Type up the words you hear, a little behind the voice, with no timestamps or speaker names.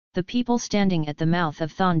The people standing at the mouth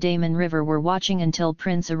of Thondaman River were watching until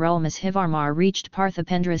Prince Arulmozhivarmar reached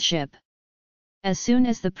Parthipendra's ship. As soon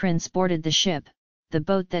as the prince boarded the ship, the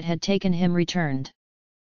boat that had taken him returned.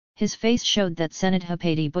 His face showed that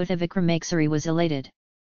Senadhipati Buddhavikramaksari was elated.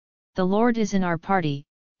 The Lord is in our party,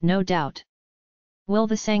 no doubt. Will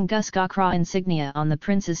the Sanguskakra insignia on the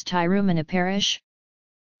prince's Tirumana perish?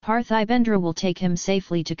 Parthibendra will take him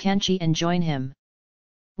safely to Kanchi and join him.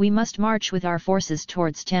 We must march with our forces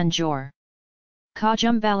towards Tanjore.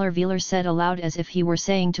 Kajumbalar Velar said aloud as if he were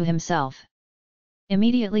saying to himself.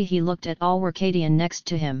 Immediately he looked at Alwarkadian next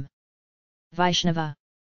to him. Vaishnava!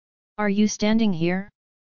 Are you standing here?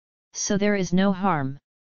 So there is no harm.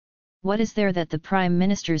 What is there that the Prime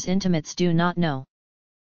Minister's intimates do not know?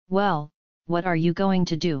 Well, what are you going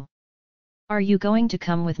to do? Are you going to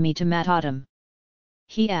come with me to Matadam?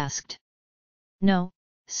 He asked. No,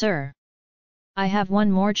 sir. I have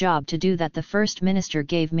one more job to do that the First Minister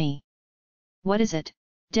gave me. What is it,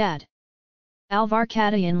 Dad?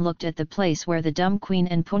 Alvarkadayan looked at the place where the dumb queen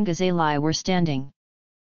and Pungazalai were standing.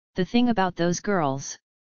 The thing about those girls,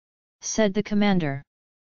 said the commander.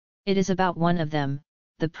 It is about one of them.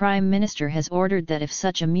 The Prime Minister has ordered that if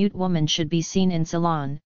such a mute woman should be seen in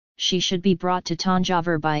Ceylon, she should be brought to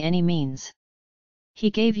Tanjavur by any means. He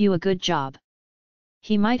gave you a good job.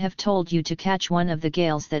 He might have told you to catch one of the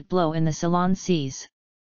gales that blow in the Ceylon seas.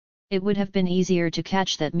 It would have been easier to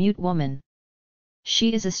catch that mute woman.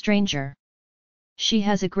 She is a stranger. She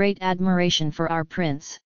has a great admiration for our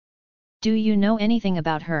prince. Do you know anything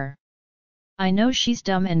about her? I know she's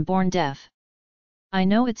dumb and born deaf. I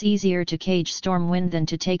know it's easier to cage Stormwind than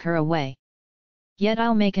to take her away. Yet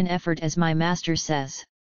I'll make an effort as my master says.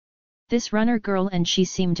 This runner girl and she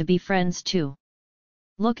seem to be friends too.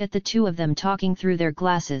 Look at the two of them talking through their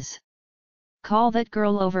glasses. Call that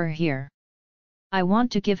girl over here. I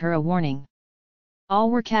want to give her a warning.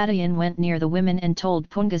 Alwarkadayan went near the women and told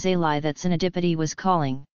Pungazalai that Senadipati was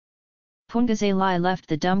calling. Pungazalai left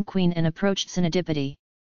the dumb queen and approached Senadipati.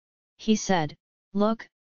 He said, Look,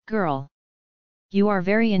 girl. You are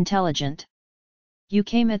very intelligent. You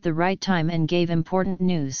came at the right time and gave important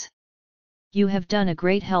news. You have done a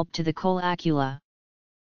great help to the Kolakula.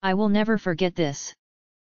 I will never forget this.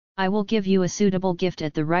 I will give you a suitable gift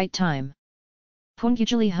at the right time.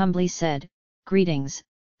 Pungajali humbly said, Greetings,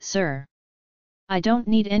 sir. I don't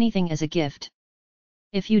need anything as a gift.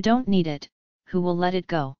 If you don't need it, who will let it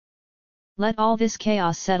go? Let all this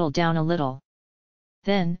chaos settle down a little.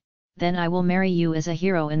 Then I will marry you as a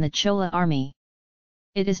hero in the Chola army.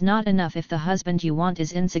 It is not enough if the husband you want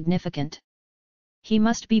is insignificant. He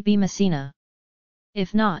must be Bhimasena.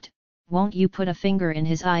 If not, won't you put a finger in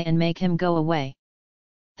his eye and make him go away?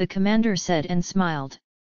 The commander said and smiled.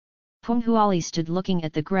 Punghuali stood looking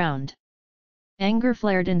at the ground. Anger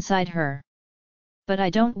flared inside her. But I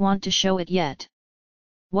don't want to show it yet.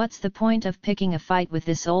 What's the point of picking a fight with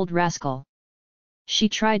this old rascal? She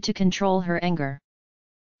tried to control her anger.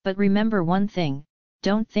 But remember one thing,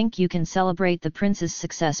 don't think you can celebrate the prince's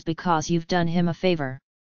success because you've done him a favor.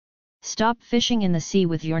 Stop fishing in the sea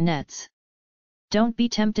with your nets. Don't be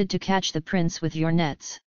tempted to catch the prince with your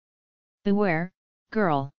nets. Beware,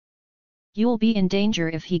 girl. You'll be in danger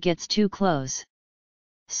if he gets too close,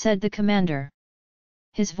 said the commander.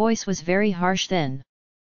 His voice was very harsh then.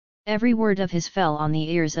 Every word of his fell on the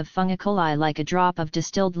ears of Fungakolai like a drop of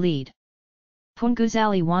distilled lead.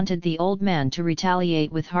 Punguzali wanted the old man to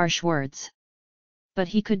retaliate with harsh words. But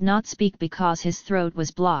he could not speak because his throat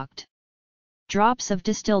was blocked. Drops of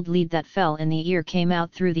distilled lead that fell in the ear came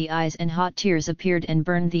out through the eyes and hot tears appeared and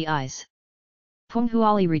burned the eyes.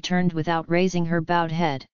 Punghuali returned without raising her bowed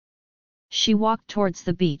head. She walked towards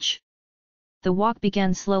the beach. The walk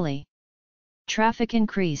began slowly. Traffic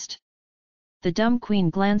increased. The dumb queen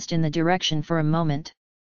glanced in the direction for a moment.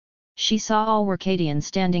 She saw Alwarkadian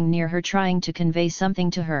standing near her trying to convey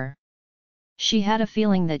something to her. She had a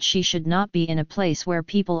feeling that she should not be in a place where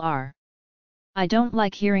people are. I don't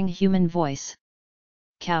like hearing human voice.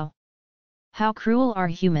 Cow. How cruel are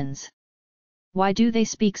humans? Why do they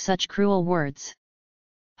speak such cruel words?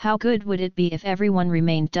 How good would it be if everyone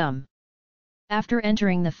remained dumb? After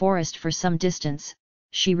entering the forest for some distance,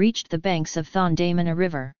 she reached the banks of Thondamana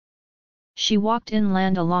River. She walked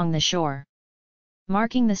inland along the shore.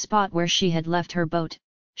 Marking the spot where she had left her boat,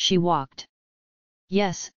 she walked.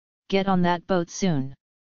 Yes, get on that boat soon.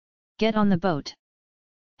 Get on the boat.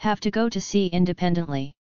 Have to go to sea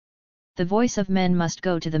independently. The voice of men must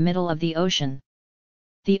go to the middle of the ocean.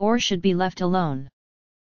 The oar should be left alone.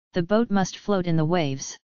 The boat must float in the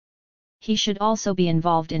waves. He should also be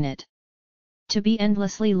involved in it. To be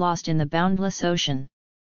endlessly lost in the boundless ocean.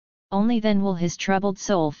 Only then will his troubled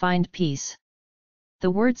soul find peace.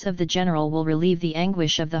 The words of the general will relieve the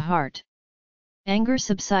anguish of the heart. Anger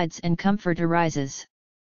subsides and comfort arises.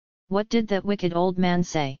 What did that wicked old man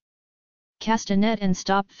say? Cast a net and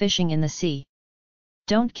stop fishing in the sea.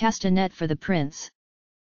 Don't cast a net for the prince.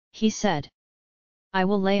 He said. I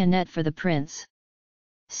will lay a net for the prince.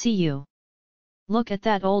 See you. Look at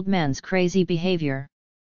that old man's crazy behavior.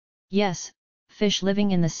 Yes, fish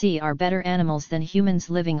living in the sea are better animals than humans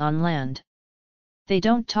living on land. They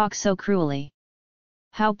don't talk so cruelly.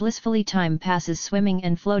 How blissfully time passes swimming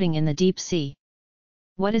and floating in the deep sea.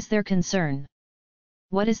 What is their concern?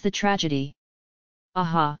 What is the tragedy?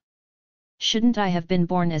 Aha! Shouldn't I have been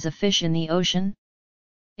born as a fish in the ocean?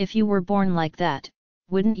 If you were born like that,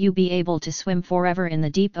 wouldn't you be able to swim forever in the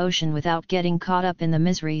deep ocean without getting caught up in the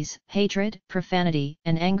miseries, hatred, profanity,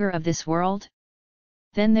 and anger of this world?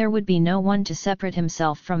 Then there would be no one to separate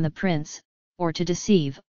himself from the prince, or to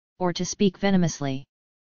deceive, or to speak venomously.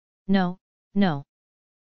 No, no.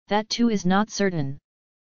 That too is not certain.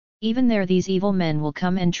 Even there these evil men will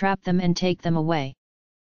come and trap them and take them away.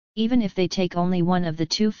 Even if they take only one of the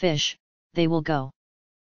two fish, they will go.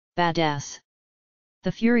 Badass.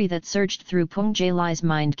 The fury that surged through Pung Jailai's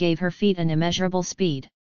mind gave her feet an immeasurable speed.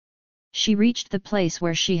 She reached the place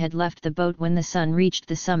where she had left the boat when the sun reached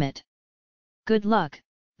the summit. Good luck,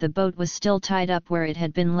 the boat was still tied up where it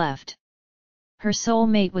had been left. Her soul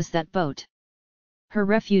mate was that boat. Her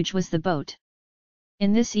refuge was the boat.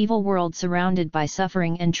 In this evil world surrounded by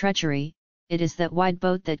suffering and treachery, it is that wide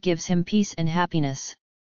boat that gives him peace and happiness.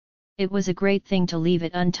 It was a great thing to leave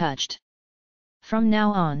it untouched. From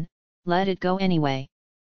now on, let it go anyway.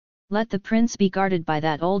 Let the prince be guarded by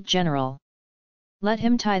that old general. Let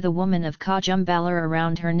him tie the woman of Kajumbalar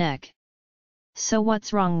around her neck. So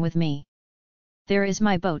what's wrong with me? There is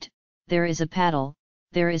my boat, there is a paddle,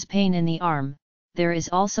 there is pain in the arm, there is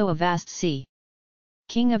also a vast sea.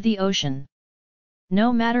 King of the ocean.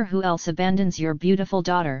 No matter who else abandons your beautiful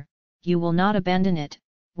daughter, you will not abandon it,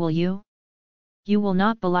 will you? You will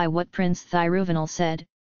not belie what Prince Thiruvanal said,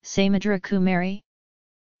 Samadra Kumari?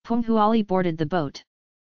 Punghuali boarded the boat.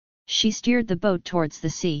 She steered the boat towards the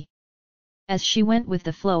sea. As she went with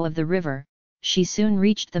the flow of the river, she soon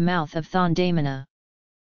reached the mouth of Thondamana.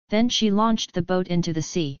 Then she launched the boat into the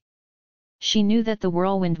sea. She knew that the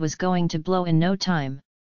whirlwind was going to blow in no time.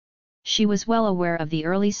 She was well aware of the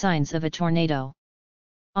early signs of a tornado.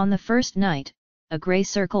 On the first night, a grey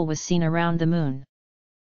circle was seen around the moon.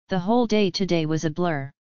 The whole day today was a blur.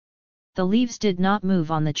 The leaves did not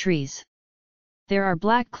move on the trees. There are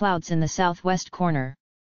black clouds in the southwest corner.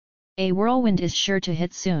 A whirlwind is sure to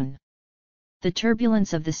hit soon. The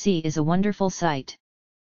turbulence of the sea is a wonderful sight.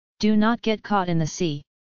 Do not get caught in the sea.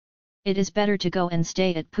 It is better to go and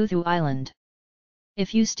stay at Puthu Island.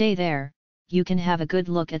 If you stay there, you can have a good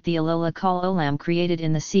look at the Alola Kal Olam created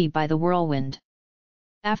in the sea by the whirlwind.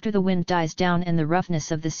 After the wind dies down and the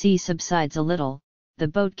roughness of the sea subsides a little, the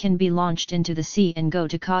boat can be launched into the sea and go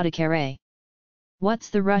to Kadakare. What's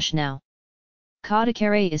the rush now?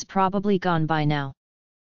 Kadakare is probably gone by now.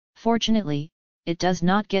 Fortunately, it does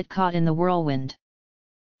not get caught in the whirlwind.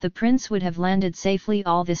 The prince would have landed safely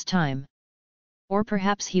all this time. Or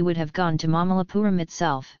perhaps he would have gone to Mamallapuram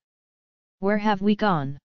itself. Where have we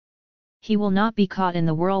gone? He will not be caught in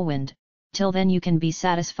the whirlwind, till then you can be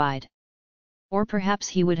satisfied. Or perhaps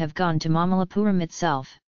he would have gone to Mamallapuram itself.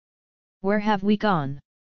 Where have we gone?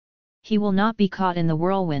 He will not be caught in the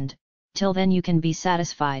whirlwind, till then you can be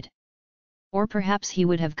satisfied. Or perhaps he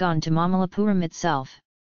would have gone to Mamallapuram itself.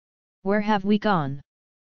 Where have we gone?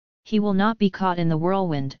 He will not be caught in the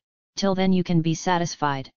whirlwind, till then you can be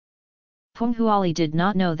satisfied. Punghuali did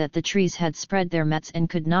not know that the trees had spread their mats and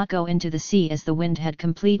could not go into the sea as the wind had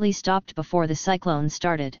completely stopped before the cyclone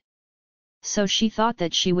started. So she thought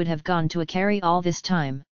that she would have gone to Akari all this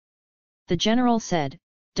time. The general said,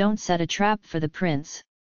 "Don't set a trap for the prince."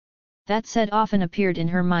 That said often appeared in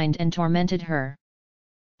her mind and tormented her.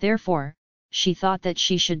 Therefore, she thought that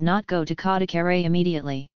she should not go to Kadakare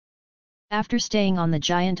immediately. After staying on the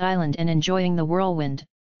giant island and enjoying the whirlwind,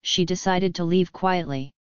 she decided to leave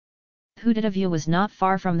quietly. Pudatavu was not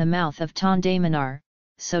far from the mouth of Tondamanar,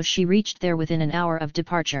 so she reached there within an hour of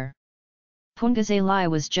departure. Pungazalai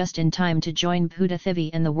was just in time to join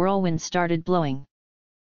Pudathivi and the whirlwind started blowing.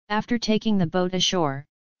 After taking the boat ashore,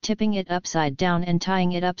 tipping it upside down and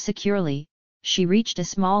tying it up securely, she reached a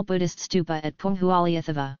small Buddhist stupa at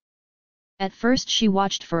Punghualiathava. At first she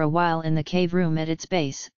watched for a while in the cave room at its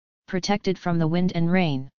base, protected from the wind and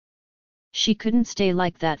rain. She couldn't stay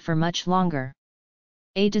like that for much longer.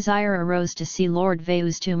 A desire arose to see Lord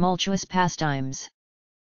Vayu's tumultuous pastimes.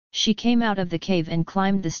 She came out of the cave and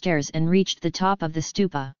climbed the stairs and reached the top of the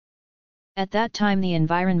stupa. At that time the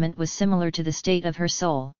environment was similar to the state of her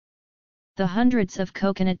soul. The hundreds of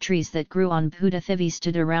coconut trees that grew on Bhutathivi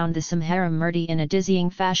stood around the Samharam Murti in a dizzying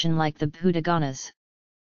fashion like the Bhutaganas.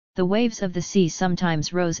 The waves of the sea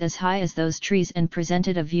sometimes rose as high as those trees and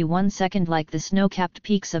presented a view 1 second like the snow-capped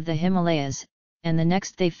peaks of the Himalayas, and the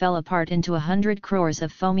next they fell apart into 100 crores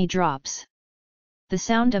of foamy drops. The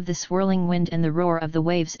sound of the swirling wind and the roar of the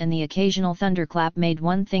waves and the occasional thunderclap made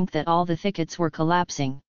one think that all the thickets were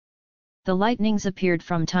collapsing. The lightnings appeared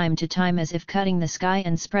from time to time as if cutting the sky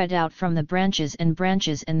and spread out from the branches and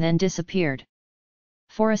then disappeared.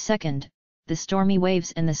 For a second, the stormy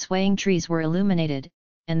waves and the swaying trees were illuminated,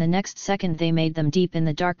 and the next second they made them deep in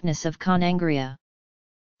the darkness of Conangria.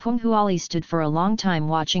 Punghuali stood for a long time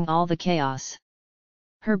watching all the chaos.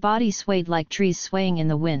 Her body swayed like trees swaying in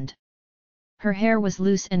the wind. Her hair was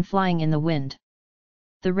loose and flying in the wind.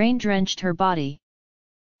 The rain drenched her body.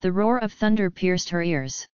 The roar of thunder pierced her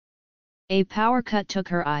ears. A power cut took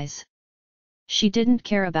her eyes. She didn't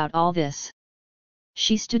care about all this.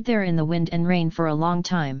 She stood there in the wind and rain for a long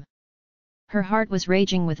time. Her heart was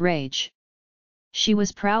raging with rage. She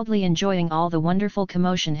was proudly enjoying all the wonderful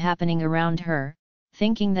commotion happening around her,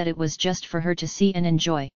 thinking that it was just for her to see and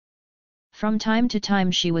enjoy. From time to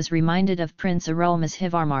time she was reminded of Prince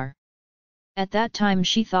Arulmozhivarmar. At that time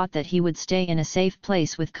she thought that he would stay in a safe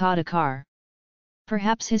place with Kadakar.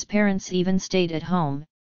 Perhaps his parents even stayed at home,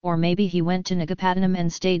 or maybe he went to Nagapattinam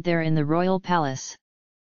and stayed there in the royal palace.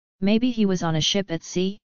 Maybe he was on a ship at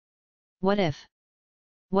sea? What if?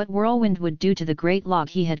 What whirlwind would do to the great log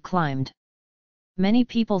he had climbed? Many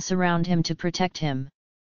people surround him to protect him.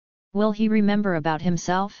 Will he remember about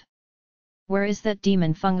himself? Where is that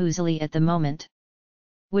demon Funguzali at the moment?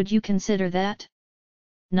 Would you consider that?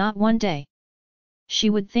 Not one day. She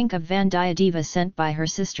would think of Vandiyadeva sent by her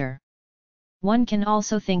sister. One can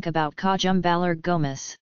also think about Kajumbalar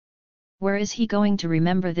Gomas. Where is he going to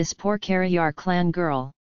remember this poor Karayar clan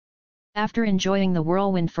girl? After enjoying the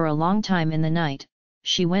whirlwind for a long time in the night,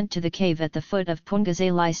 she went to the cave at the foot of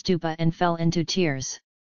Pungazalai Stupa and fell into tears.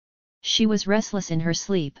 She was restless in her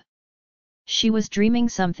sleep. She was dreaming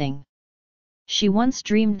something. She once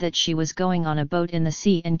dreamed that she was going on a boat in the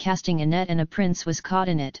sea and casting a net and a prince was caught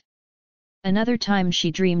in it. Another time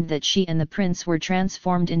she dreamed that she and the prince were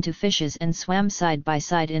transformed into fishes and swam side by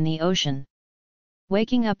side in the ocean.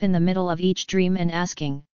 Waking up in the middle of each dream and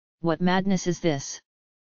asking, "What madness is this?"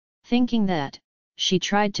 Thinking that, she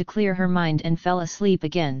tried to clear her mind and fell asleep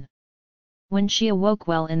again. When she awoke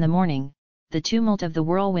well in the morning, the tumult of the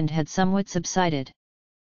whirlwind had somewhat subsided.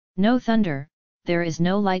 No thunder, there is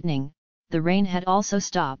no lightning, the rain had also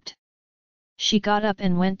stopped. She got up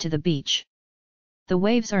and went to the beach. The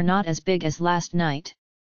waves are not as big as last night.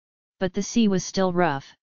 But the sea was still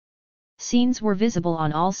rough. Scenes were visible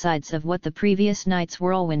on all sides of what the previous night's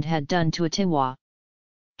whirlwind had done to Atiwa.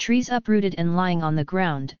 Trees uprooted and lying on the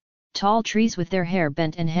ground, tall trees with their hair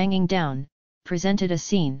bent and hanging down, presented a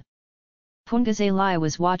scene. Pungazalai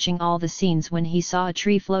was watching all the scenes when he saw a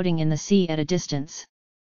tree floating in the sea at a distance.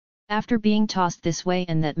 After being tossed this way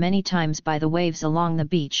and that many times by the waves along the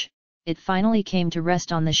beach, it finally came to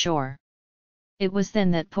rest on the shore. It was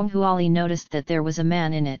then that Punghuali noticed that there was a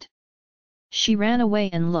man in it. She ran away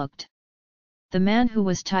and looked. The man who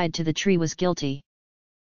was tied to the tree was guilty.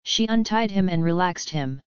 She untied him and relaxed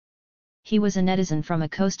him. He was a netizen from a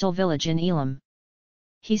coastal village in Elam.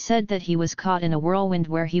 He said that he was caught in a whirlwind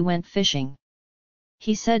where he went fishing.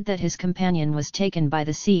 He said that his companion was taken by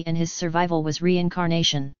the sea and his survival was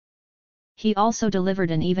reincarnation. He also delivered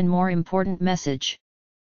an even more important message.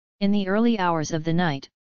 In the early hours of the night,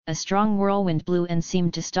 a strong whirlwind blew and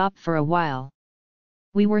seemed to stop for a while.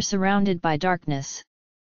 We were surrounded by darkness.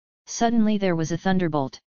 Suddenly there was a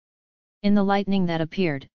thunderbolt. In the lightning that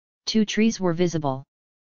appeared, 2 trees were visible.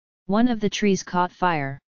 One of the trees caught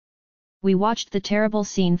fire. We watched the terrible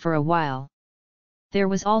scene for a while. There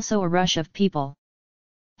was also a rush of people.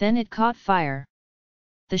 Then it caught fire.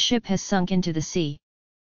 The ship has sunk into the sea.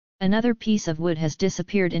 Another piece of wood has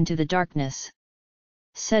disappeared into the darkness,"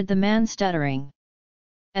 said the man stuttering.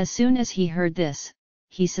 As soon as he heard this,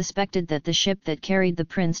 he suspected that the ship that carried the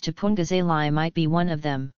prince to Pungazalai might be one of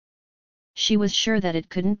them. She was sure that it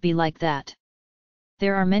couldn't be like that.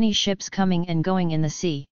 There are many ships coming and going in the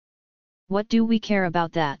sea. What do we care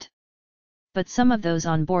about that? But some of those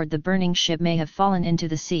on board the burning ship may have fallen into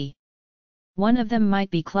the sea. One of them might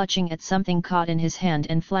be clutching at something caught in his hand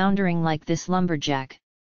and floundering like this lumberjack.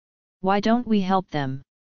 Why don't we help them?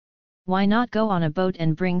 Why not go on a boat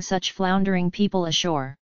and bring such floundering people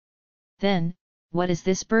ashore? Then, what is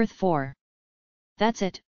this berth for? That's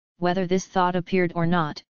it. Whether this thought appeared or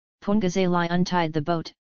not, Pungazalai untied the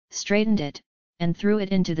boat, straightened it, and threw it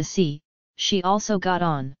into the sea, she also got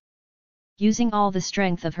on. Using all the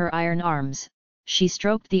strength of her iron arms, she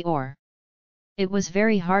stroked the oar. It was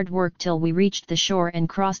very hard work till we reached the shore and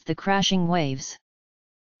crossed the crashing waves.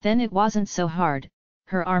 Then it wasn't so hard,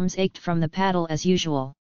 her arms ached from the paddle as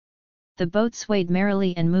usual. The boat swayed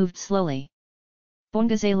merrily and moved slowly.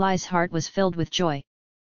 Ponniyin heart was filled with joy.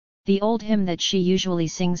 The old hymn that she usually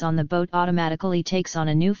sings on the boat automatically takes on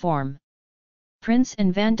a new form. Prince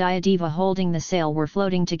and Vandiyadeva holding the sail were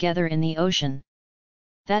floating together in the ocean.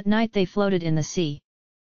 That night they floated in the sea.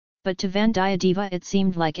 But to Vandiyadeva it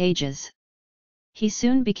seemed like ages. He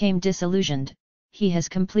soon became disillusioned, he has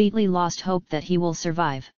completely lost hope that he will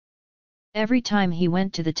survive. Every time he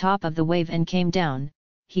went to the top of the wave and came down,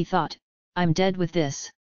 he thought, I'm dead with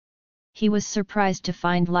this. He was surprised to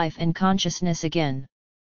find life and consciousness again.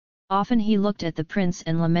 Often he looked at the prince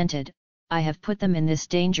and lamented, I have put them in this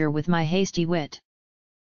danger with my hasty wit.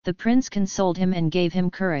 The prince consoled him and gave him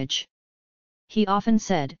courage. He often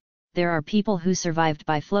said, there are people who survived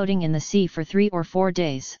by floating in the sea for 3 or 4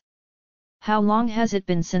 days. How long has it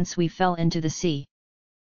been since we fell into the sea?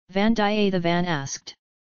 Vandiyadeva asked.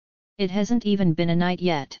 It hasn't even been a night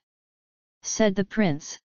yet, said the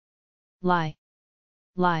prince. Lie.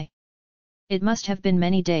 It must have been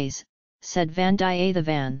many days, said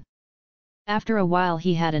Vandiyadeva. After a while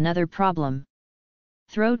he had another problem.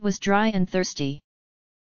 Throat was dry and thirsty.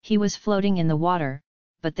 He was floating in the water,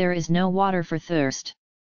 but there is no water for thirst.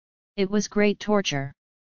 It was great torture.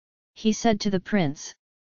 He said to the prince,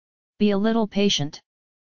 be a little patient.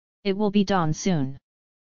 It will be dawn soon.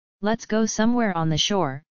 Let's go somewhere on the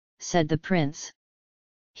shore, said the prince.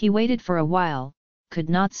 He waited for a while, could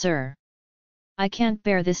not, sir. I can't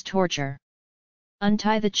bear this torture.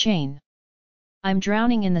 Untie the chain. I'm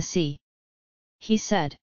drowning in the sea, he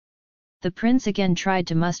said. The prince again tried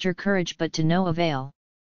to muster courage but to no avail.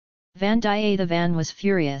 Vandiyadeva was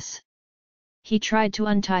furious. He tried to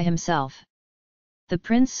untie himself. The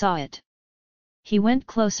prince saw it. He went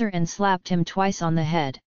closer and slapped him twice on the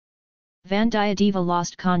head. Vandiyadeva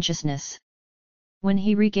lost consciousness. When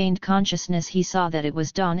he regained consciousness he saw that it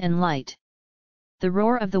was dawn and light. The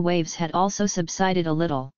roar of the waves had also subsided a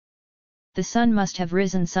little. The sun must have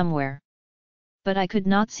risen somewhere. But I could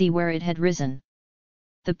not see where it had risen.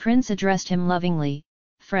 The prince addressed him lovingly,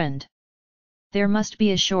 friend. There must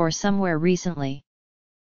be a shore somewhere recently.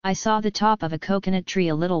 I saw the top of a coconut tree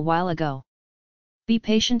a little while ago. Be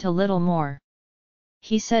patient a little more.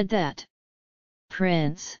 He said that.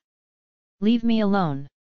 Prince. Leave me alone.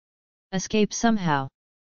 Escape somehow.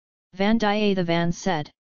 Vandiyadeva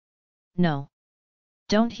said. No.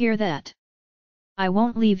 Don't hear that. I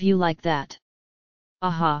won't leave you like that.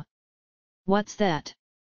 Aha. What's that?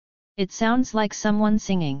 It sounds like someone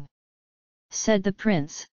singing, said the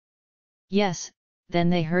prince. Yes, then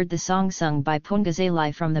they heard the song sung by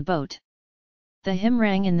Ponniyin from the boat. The hymn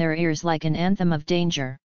rang in their ears like an anthem of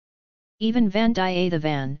danger. Even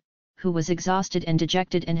Vandiyadeva, who was exhausted and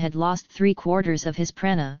dejected and had lost 3/4 of his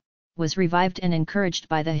prana, was revived and encouraged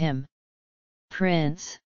by the hymn.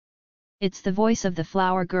 Prince! It's the voice of the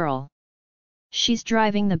flower girl. She's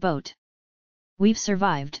driving the boat. We've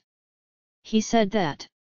survived. He said that.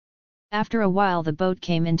 After a while the boat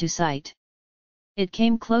came into sight. It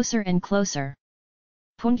came closer and closer.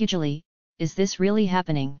 Ponniyin, is this really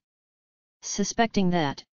happening? Suspecting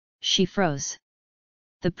that, she froze.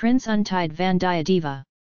 The prince untied Vandiyadeva.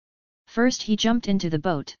 First he jumped into the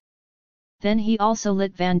boat. Then he also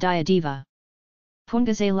lit Vandiyadeva.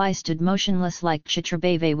 Ponniyin stood motionless like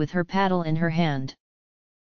Chitrabhave with her paddle in her hand.